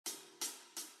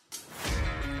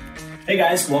Hey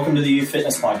guys, welcome to the Youth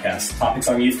Fitness Podcast. Topics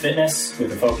on youth fitness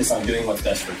with a focus on doing what's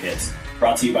best for kids.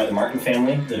 Brought to you by the Martin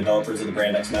family, the developers of the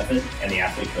Brand X Method, and the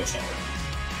Athlete Coach Network.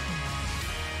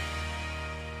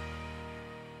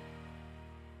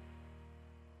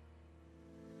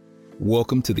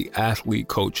 Welcome to the Athlete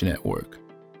Coach Network,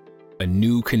 a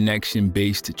new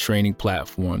connection-based training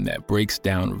platform that breaks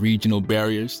down regional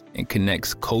barriers and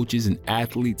connects coaches and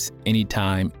athletes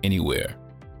anytime, anywhere.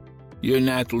 You're an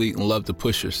athlete and love to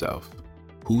push yourself.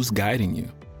 Who's guiding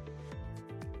you?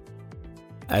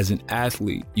 As an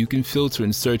athlete, you can filter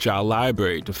and search our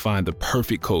library to find the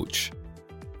perfect coach,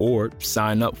 or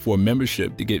sign up for a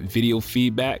membership to get video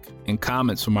feedback and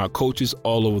comments from our coaches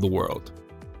all over the world.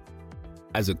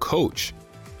 As a coach,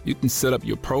 you can set up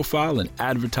your profile and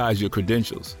advertise your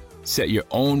credentials, set your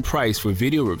own price for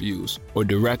video reviews or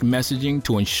direct messaging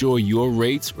to ensure your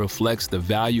rates reflects the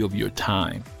value of your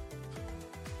time.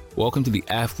 Welcome to the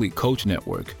Athlete Coach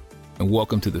Network, and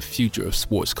welcome to the future of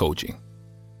sports coaching.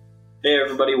 Hey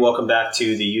everybody, welcome back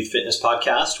to the Youth Fitness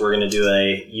Podcast. We're going to do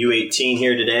a U18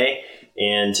 here today,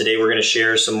 and today we're going to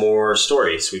share some more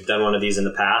stories. We've done one of these in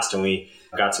the past, and we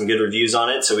got some good reviews on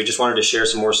it, so we just wanted to share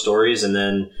some more stories and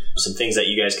then some things that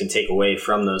you guys can take away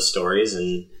from those stories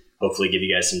and hopefully give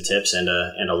you guys some tips and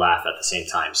a laugh at the same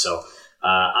time. So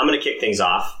I'm going to kick things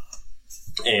off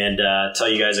and tell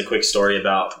you guys a quick story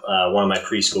about one of my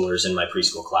preschoolers in my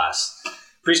preschool class.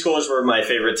 Preschoolers were my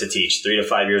favorite to teach, 3 to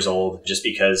 5 years old, just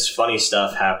because funny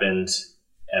stuff happened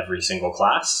every single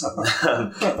class.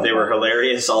 They were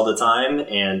hilarious all the time,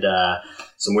 and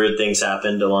some weird things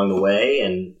happened along the way,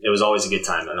 and it was always a good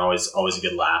time and always a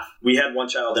good laugh. We had one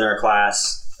child in our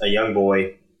class, a young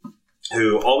boy,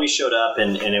 who always showed up,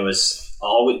 and there was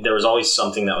always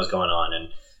something that was going on. And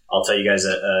I'll tell you guys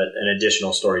an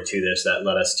additional story to this that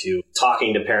led us to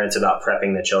talking to parents about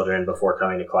prepping the children before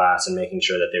coming to class and making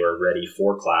sure that they were ready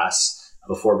for class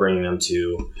before bringing them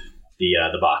to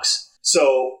the box.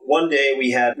 So one day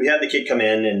we had the kid come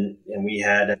in and we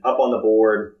had up on the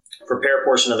board, prepare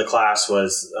portion of the class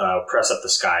was press up the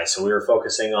sky. So we were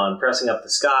focusing on pressing up the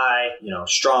sky,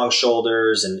 strong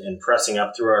shoulders and pressing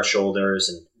up through our shoulders.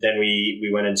 And then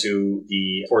we went into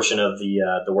the portion of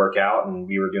the workout, and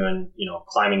we were doing,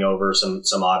 climbing over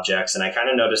some objects. And I kind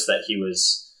of noticed that he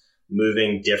was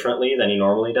moving differently than he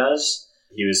normally does.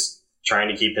 He was trying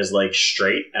to keep his legs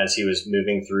straight as he was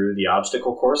moving through the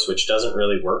obstacle course, which doesn't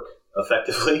really work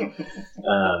effectively.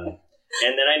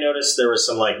 And then I noticed there was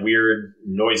some weird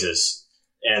noises,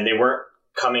 and they weren't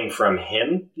coming from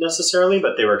him necessarily,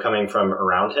 but they were coming from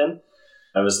around him.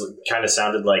 It was kind of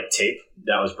sounded like tape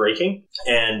that was breaking.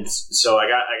 And so I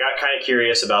got kind of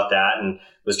curious about that and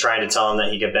was trying to tell him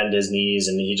that he could bend his knees,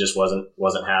 and he just wasn't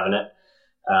having it.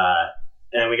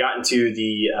 And we got into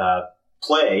the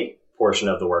play portion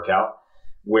of the workout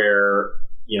where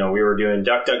we were doing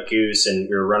duck, duck, goose, and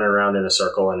we were running around in a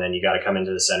circle, and then you got to come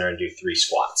into the center and do 3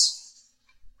 squats.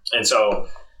 And so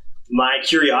my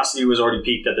curiosity was already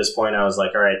piqued at this point. I was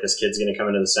like, all right, this kid's going to come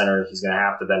into the center. He's going to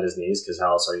have to bend his knees because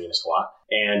how else are you going to squat?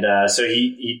 And so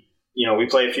he we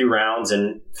play a few rounds,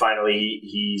 and finally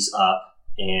he's up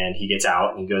and he gets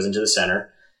out and he goes into the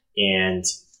center, and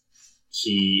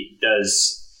he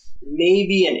does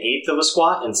maybe an eighth of a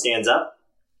squat and stands up.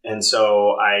 And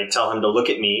so I tell him to look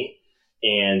at me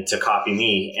and to copy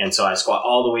me. And so I squat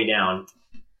all the way down.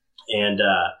 And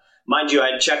mind you,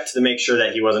 I checked to make sure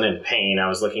that he wasn't in pain. I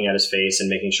was looking at his face and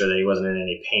making sure that he wasn't in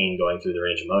any pain going through the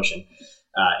range of motion.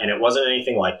 And it wasn't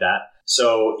anything like that.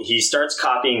 So he starts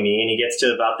copying me, and he gets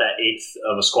to about that eighth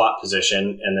of a squat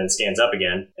position and then stands up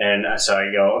again. And so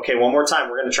I go, okay, one more time.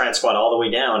 We're going to try and squat all the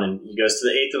way down. And he goes to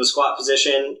the eighth of a squat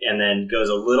position and then goes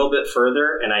a little bit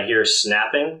further, and I hear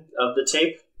snapping of the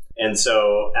tape. And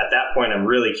so at that point, I'm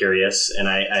really curious, and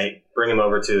I bring him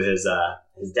over to his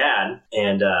dad,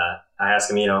 and I ask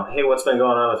him, hey, what's been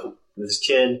going on with this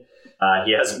kid?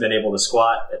 He hasn't been able to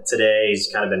squat today. He's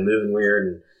kind of been moving weird.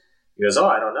 And he goes, oh,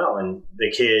 I don't know. And the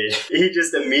kid, he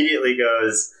just immediately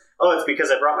goes, oh, it's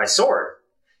because I brought my sword.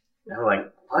 And I'm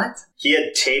like, what? He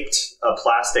had taped a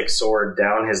plastic sword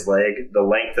down his leg, the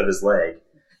length of his leg,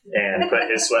 and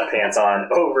put his sweatpants on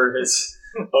over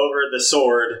the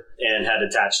sword and had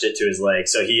attached it to his leg.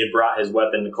 So he had brought his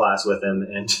weapon to class with him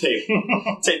and taped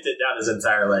it down his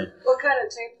entire leg. What kind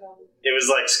of tape though? It was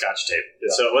like Scotch tape. Yeah.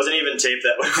 So it wasn't even tape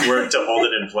that would work to hold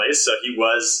it in place. So he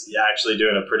was actually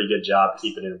doing a pretty good job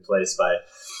keeping it in place by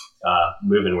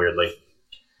moving weirdly.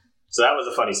 So that was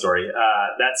a funny story.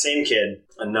 That same kid,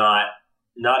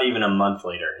 not even a month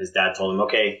later, his dad told him,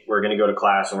 okay, we're going to go to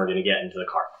class and we're going to get into the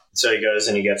car. So he goes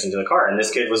and he gets into the car. And this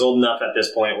kid was old enough at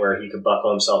this point where he could buckle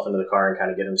himself into the car and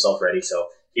kind of get himself ready. So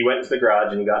he went into the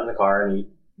garage and he got in the car and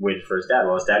waited for his dad.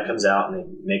 Well, his dad comes out and they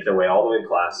make their way all the way to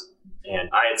class. And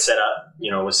I had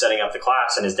was setting up the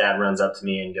class, and his dad runs up to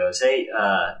me and goes, "Hey,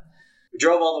 we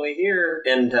drove all the way here,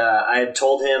 and I had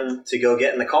told him to go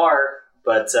get in the car,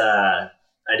 but I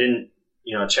didn't,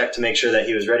 check to make sure that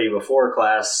he was ready before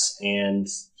class, and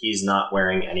he's not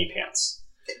wearing any pants."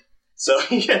 So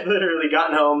he had literally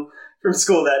gotten home from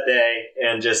school that day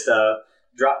and just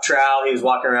dropped trowel. He was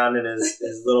walking around in his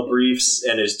little briefs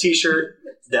and his T-shirt.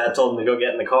 His dad told him to go get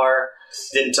in the car.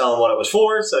 Didn't tell him what it was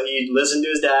for, so he listened to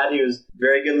his dad. He was a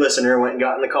very good listener, went and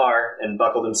got in the car and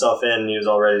buckled himself in. He was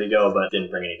all ready to go, but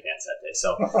didn't bring any pants that day.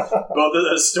 So both of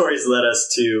those stories led us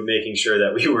to making sure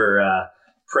that we were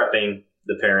prepping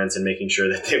the parents and making sure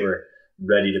that they were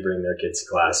ready to bring their kids to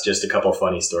class. Just a couple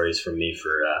funny stories from me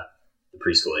for the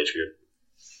preschool age group.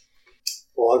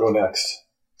 Well, I'll go next.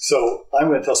 So I'm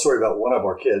going to tell a story about one of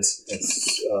our kids.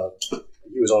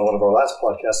 He was on one of our last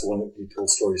podcasts, the one that he told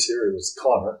stories here. It was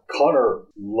Connor. Connor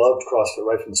loved CrossFit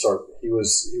right from the start. He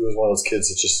was one of those kids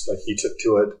that just, like, he took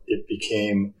to it. It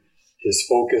became his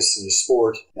focus and his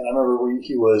sport. And I remember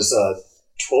he was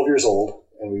 12 years old,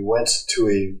 and we went to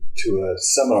a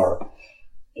seminar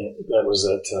that was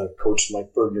at Coach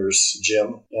Mike Bergner's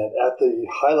gym. And at the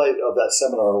highlight of that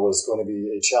seminar was going to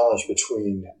be a challenge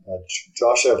between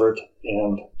Josh Everett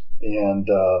and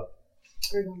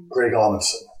Greg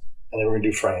Amundsen. And then we're going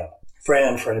to do Fran.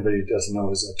 Fran, for anybody who doesn't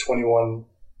know, is a 21,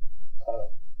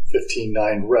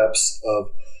 15-9 reps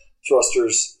of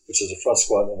thrusters, which is a front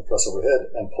squat and a press overhead,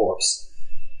 and pull-ups.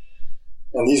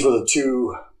 And these were the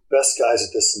two best guys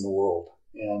at this in the world.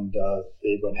 And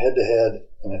they went head-to-head,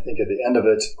 and I think at the end of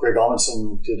it, Greg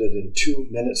Amundsen did it in 2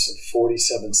 minutes and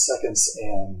 47 seconds,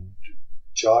 and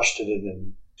Josh did it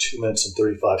in 2 minutes and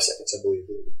 35 seconds, I believe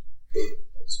it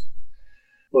was.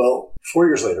 Well, 4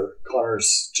 years later,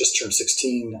 Connor's just turned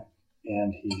 16,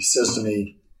 and he says to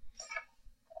me,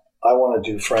 "I want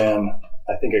to do Fran.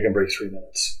 I think I can break 3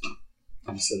 minutes."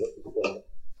 And I said, "Well,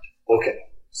 okay,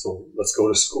 so let's go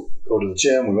to school, go to the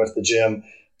gym." We went to the gym,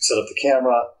 we set up the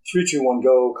camera, 3, 2, 1,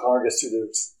 go. Connor gets through the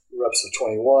reps of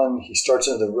 21. He starts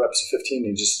into the reps of 15.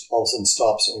 He just all of a sudden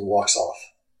stops and he walks off.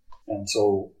 And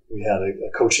so we had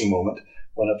a coaching moment.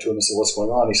 Went up to him and said, "What's going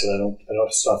on?" He said, I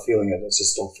don't stop feeling it. I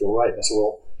just don't feel right." And I said,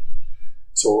 "Well,"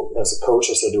 so as a coach,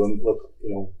 I said to him, "Look,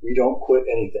 we don't quit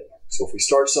anything. So if we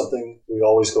start something, we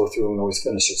always go through and we always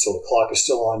finish it. So the clock is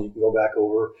still on. You can go back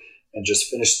over and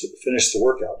just finish the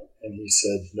workout." And he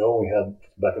said, "No." We had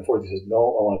back and forth. He said,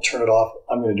 "No, I want to turn it off.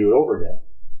 I'm going to do it over again."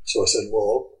 So I said,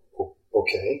 "Well,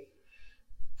 okay."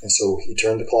 And so he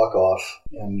turned the clock off.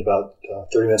 And about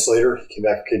 30 minutes later, he came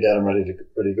back. "Okay, Dad, I'm ready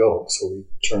to go." So we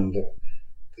turned the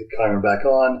timer back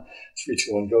on. 3,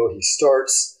 2, 1, go. He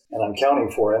starts. And I'm counting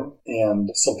for him,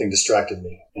 and something distracted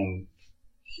me. And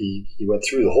he went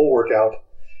through the whole workout,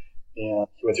 and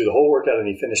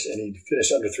he finished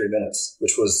under 3 minutes,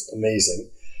 which was amazing.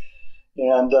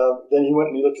 And then he went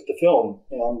and he looked at the film,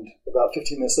 and about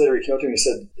 15 minutes later, he came up to me and he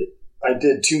said, "I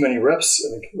did too many reps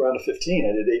in the round of 15.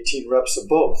 I did 18 reps of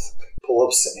both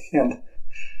pull-ups and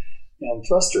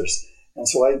thrusters." And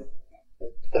so I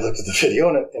looked at the video,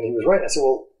 and he was right. I said,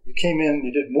 "Well, you came in,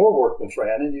 you did more work than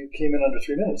Fran, and you came in under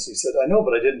 3 minutes." He said, "I know,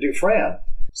 but I didn't do Fran."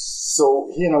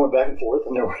 So he and I went back and forth,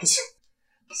 and there was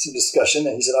some discussion,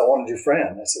 and he said, "I want to do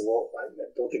Fran." I said, "Well, I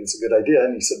don't think it's a good idea."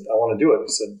 And he said, "I want to do it." I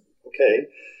said, "Okay."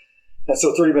 And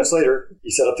so 30 minutes later, he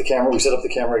set up the camera. We set up the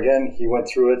camera again. He went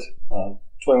through it,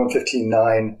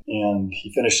 21:15:9, and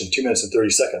he finished in 2 minutes and 30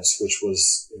 seconds, which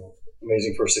was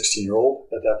amazing for a 16-year-old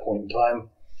at that point in time.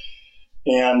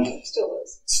 And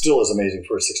still is amazing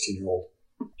for a 16-year-old.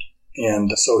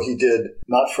 And so he did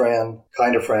not Fran,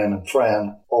 kind of Fran, and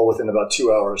Fran, all within about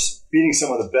 2 hours, beating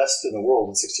some of the best in the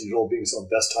world, a 16-year-old beating some of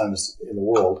the best times in the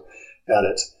world at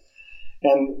it.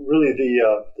 And really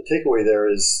the takeaway there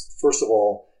is, first of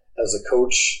all, as a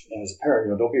coach and as a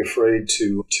parent, don't be afraid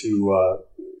to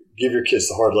give your kids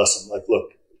the hard lesson. Like,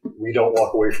 look, we don't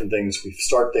walk away from things. We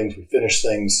start things, we finish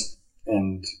things.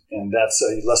 And that's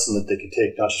a lesson that they can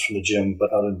take not just from the gym,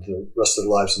 but out into the rest of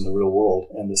their lives in the real world.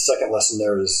 And the second lesson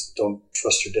there is don't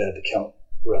trust your dad to count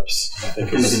reps. I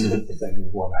think is the thing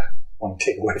we want to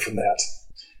take away from that.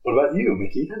 What about you,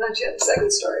 Mickey? I thought you had a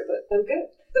second story, but I'm good.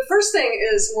 The first thing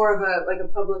is more of a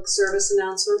public service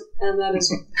announcement, and that is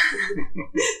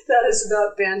that is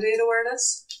about Band-Aid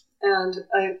awareness. And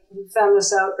I found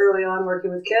this out early on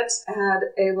working with kids. I had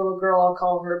a little girl, I'll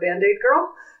call her Band-Aid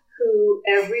girl, who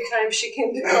every time she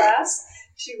came to class,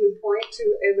 she would point to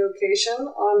a location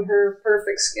on her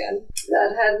perfect skin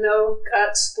that had no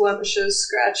cuts, blemishes,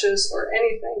 scratches, or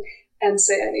anything, and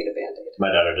say, "I need a Band-Aid."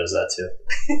 My daughter does that too.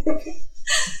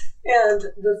 And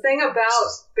the thing about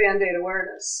Band-Aid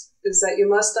awareness is that you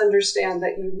must understand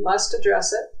that you must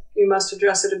address it. You must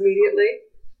address it immediately,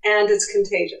 and it's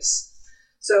contagious.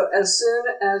 So as soon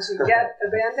as you get a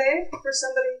Band-Aid for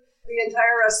somebody, the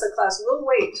entire rest of the class will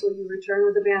wait till you return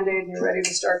with the Band-Aid and you're ready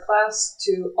to start class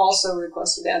to also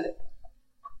request a Band-Aid.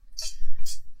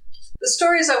 The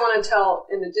stories I want to tell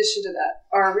in addition to that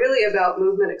are really about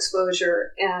movement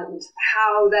exposure and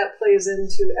how that plays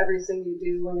into everything you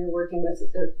do when you're working with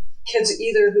kids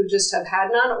either who just have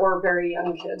had none or very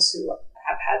young kids who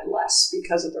have had less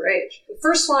because of their age. The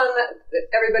first one that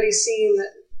everybody's seen,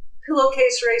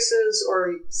 pillowcase races,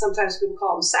 or sometimes people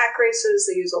call them sack races.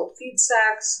 They use old feed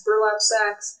sacks, burlap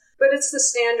sacks, but it's the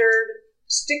standard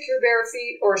stick your bare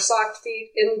feet or socked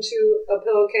feet into a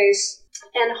pillowcase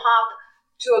and hop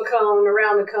to a cone,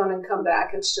 around the cone, and come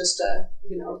back. It's just a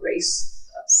race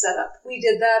setup. We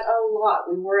did that a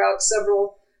lot. We wore out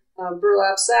several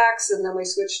burlap sacks, and then we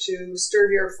switched to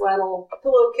sturdier flannel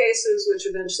pillowcases, which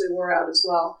eventually wore out as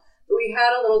well. But we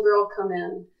had a little girl come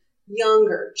in,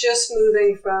 younger, just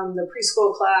moving from the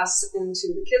preschool class into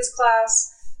the kids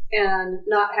class and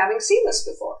not having seen this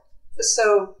before.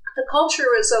 So the culture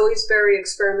was always very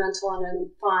experimental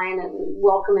and fine and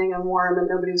welcoming and warm, and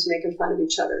nobody was making fun of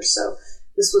each other. So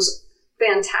this was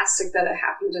fantastic that it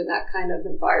happened in that kind of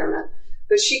environment.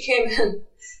 But she came in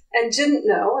and didn't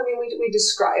know. I mean, we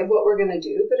describe what we're going to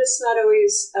do, but it's not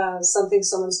always something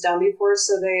someone's done before,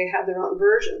 so they have their own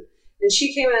version. And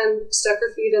she came in, stuck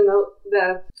her feet in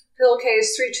the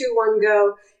pillowcase, 3, 2, 1,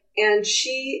 go, and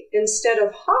she, instead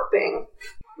of hopping,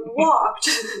 walked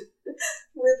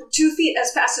with 2 feet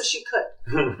as fast as she could.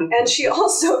 And she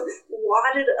also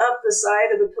wadded up the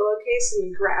side of the pillowcase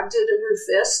and grabbed it in her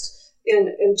fist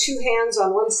in 2 hands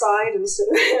on one side instead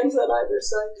of hands on either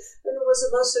side. And it was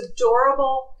the most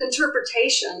adorable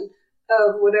interpretation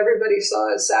of what everybody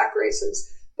saw as sack races.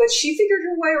 But she figured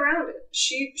her way around it.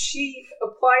 She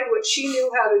applied what she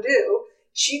knew how to do.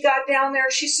 She got down there,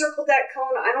 she circled that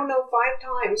cone, 5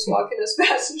 times, walking as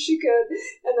fast as she could,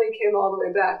 and then came all the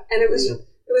way back. And it was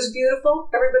beautiful.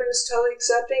 Everybody was totally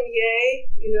accepting. Yay.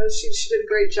 She did a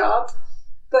great job.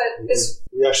 But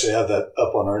we actually have that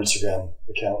up on our Instagram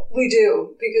account. We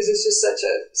do, because it's just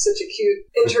such a cute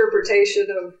interpretation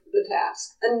of the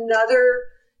task.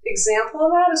 Another example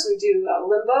of that is we do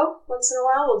limbo once in a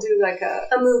while. We'll do like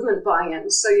a movement buy-in.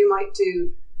 So you might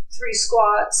do 3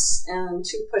 squats and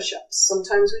 2 push-ups.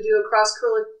 Sometimes we do a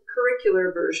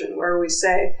cross-curricular version where we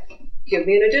say, give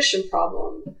me an addition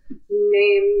problem.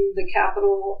 Name the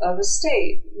capital of a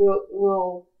state.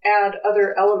 We'll add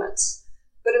other elements.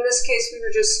 But in this case, we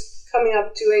were just coming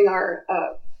up doing our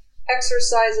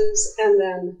exercises and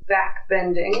then back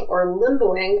bending or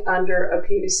limboing under a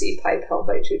PVC pipe held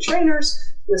by 2 trainers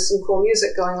with some cool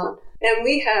music going on. And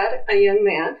we had a young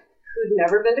man who'd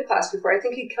never been to class before. I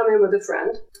think he'd come in with a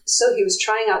friend. So he was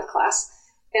trying out the class.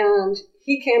 And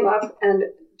he came up and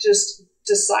just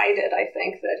decided, I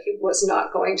think, that he was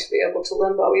not going to be able to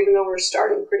limbo, even though we're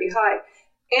starting pretty high,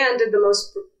 and did the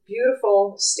most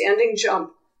beautiful standing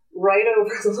jump right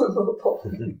over the limbo pole.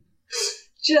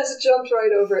 Just jumped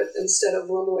right over it instead of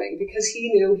limboing, because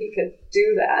he knew he could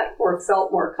do that or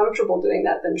felt more comfortable doing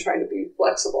that than trying to be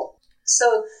flexible.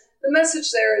 So the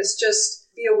message there is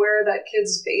just be aware that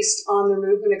kids, based on their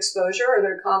movement exposure or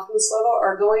their confidence level,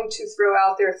 are going to throw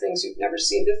out there things you've never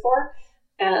seen before,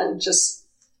 and just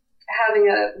having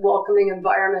a welcoming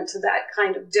environment to that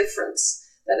kind of difference,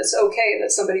 that it's okay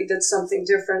that somebody did something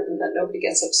different and that nobody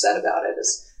gets upset about it,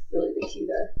 is really the key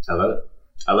there. I love it.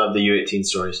 I love the U18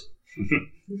 stories.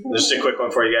 Just a quick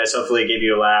one for you guys. Hopefully it gave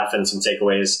you a laugh and some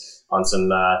takeaways on some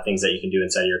things that you can do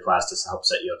inside of your class to help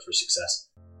set you up for success.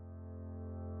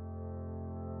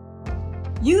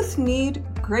 Youth need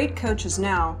great coaches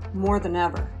now more than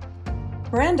ever.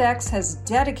 Brand X has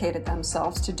dedicated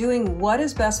themselves to doing what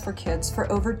is best for kids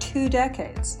for over 2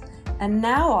 decades, and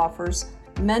now offers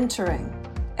mentoring,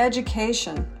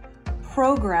 education,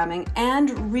 programming,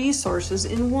 and resources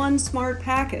in one smart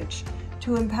package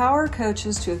to empower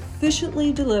coaches to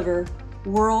efficiently deliver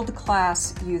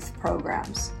world-class youth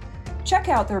programs. Check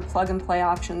out their plug-and-play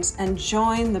options and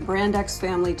join the Brand X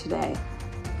family today.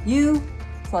 You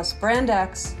plus Brand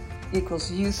X equals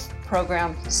youth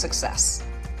program success.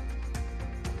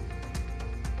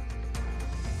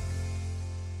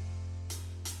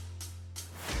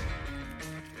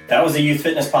 That was the Youth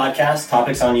Fitness Podcast,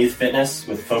 topics on youth fitness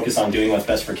with focus on doing what's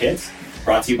best for kids.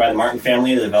 Brought to you by the Martin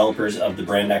family, the developers of the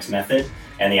Brand X Method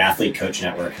and the Athlete Coach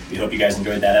Network. We hope you guys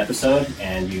enjoyed that episode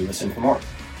and you listen for more.